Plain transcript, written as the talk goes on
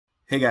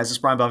Hey guys, it's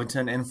Brian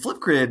Buffington, and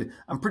FlipGrid,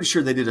 I'm pretty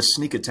sure they did a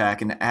sneak attack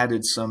and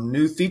added some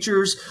new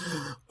features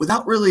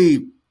without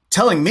really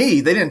telling me.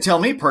 They didn't tell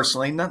me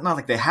personally, not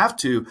like they have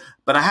to,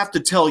 but I have to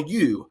tell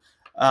you.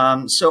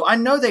 So I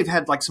know they've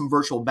had like some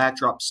virtual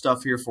backdrop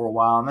stuff here for a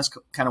while, and that's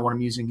kind of what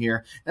I'm using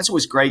here. That's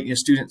always great. You know,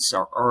 students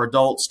or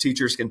adults,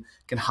 teachers can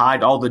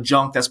hide all the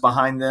junk that's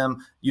behind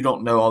them. You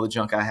don't know all the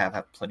junk I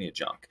have plenty of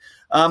junk.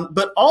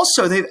 But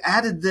also they've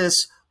added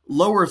this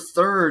lower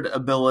third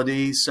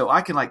ability, so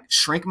I can like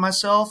shrink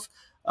myself.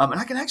 And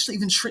I can actually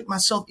even shrink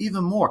myself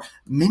even more.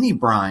 Mini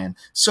Brian.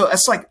 So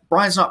it's like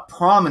Brian's not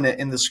prominent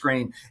in the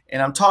screen.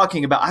 And I'm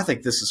talking about, I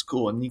think this is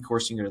cool. And of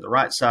course, you can go to the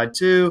right side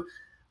too.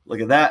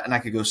 Look at that. And I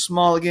could go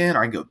small again,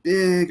 or I can go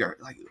big, or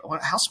like,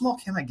 how small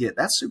can I get?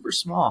 That's super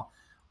small.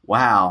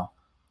 Wow.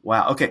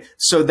 Wow. Okay.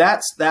 So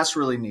that's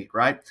really neat,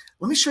 right?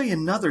 Let me show you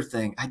another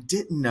thing I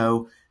didn't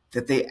know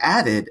that they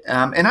added.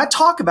 And I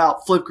talk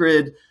about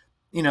FlipGrid.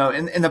 You know,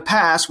 in the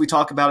past, we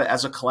talk about it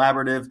as a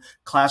collaborative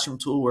classroom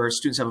tool where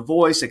students have a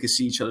voice, they can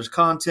see each other's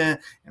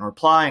content and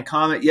reply and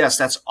comment. Yes,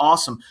 that's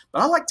awesome.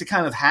 But I like to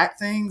kind of hack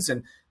things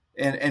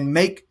and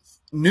make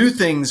new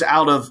things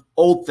out of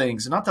old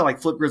things. And not that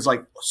like FlipGrid's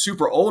like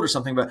super old or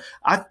something, but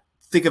I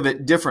think of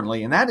it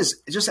differently. And that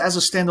is just as a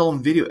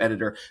standalone video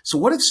editor. So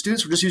what if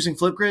students were just using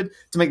FlipGrid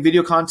to make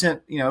video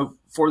content, you know,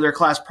 for their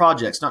class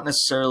projects, not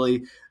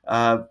necessarily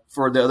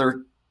for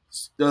the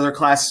other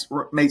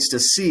classmates to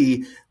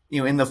see, you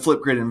know, in the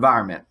FlipGrid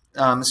environment.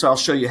 So I'll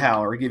show you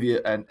how, or give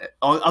you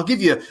I'll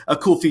give you a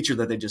cool feature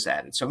that they just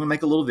added. So I'm gonna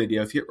make a little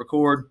video. If you hit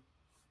record.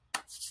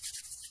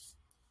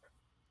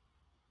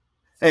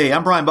 Hey,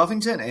 I'm Brian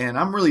Buffington, and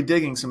I'm really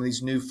digging some of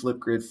these new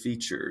FlipGrid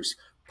features.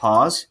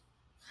 Pause.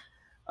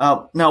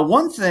 Now,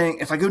 one thing,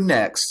 if I go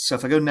next, Hey,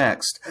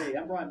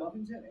 I'm Brian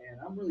Buffington, and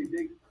I'm really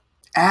digging.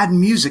 Add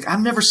music.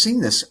 I've never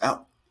seen this.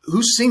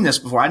 Who's seen this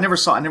before? I never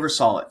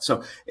saw it.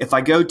 So if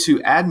I go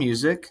to add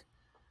music,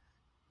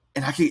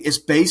 and it's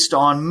based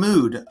on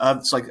mood.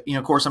 It's like, you know,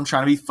 of course, I'm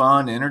trying to be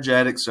fun and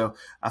energetic. So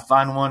I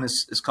find one.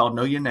 It's called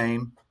Know Your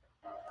Name.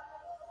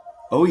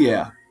 Oh,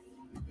 yeah.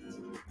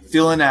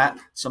 Feeling that.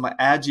 So I'm going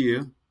to add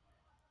you.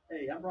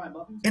 Hey, I'm Brian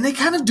Buffington. And they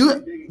kind of do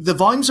it. The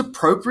volume's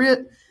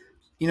appropriate.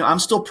 You know, I'm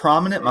still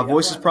prominent. My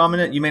voice is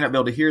prominent. You may not be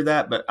able to hear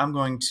that, but I'm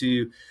going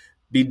to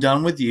be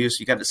done with you. So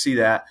you got to see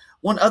that.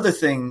 One other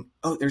thing.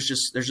 Oh, there's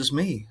just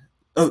me.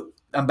 Oh,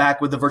 I'm back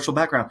with the virtual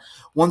background.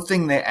 One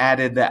thing they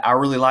added that I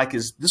really like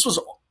is this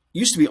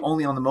used to be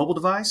only on the mobile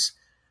device,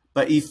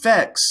 but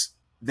effects,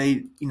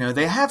 they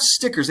have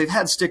stickers. They've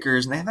had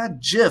stickers and they've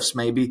had GIFs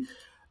maybe.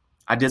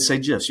 I did say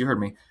GIFs, you heard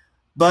me.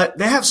 But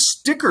they have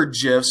sticker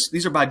GIFs.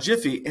 These are by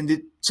Jiffy,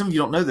 and some of you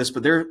don't know this,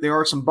 but there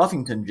are some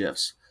Buffington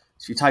GIFs.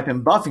 So you type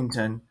in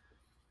Buffington,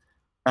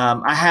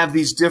 I have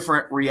these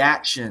different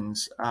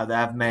reactions that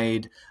I've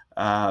made.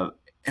 And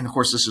of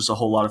course, this is a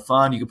whole lot of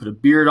fun. You can put a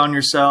beard on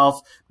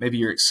yourself. Maybe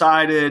you're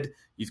excited.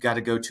 You've got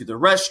to go to the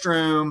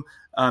restroom.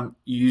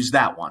 You use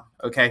that one,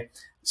 okay?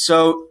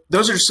 So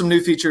those are some new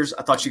features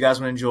I thought you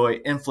guys would enjoy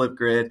in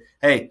FlipGrid.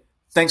 Hey,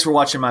 thanks for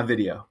watching my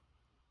video.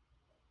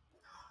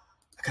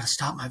 I got to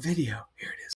stop my video. Here it is.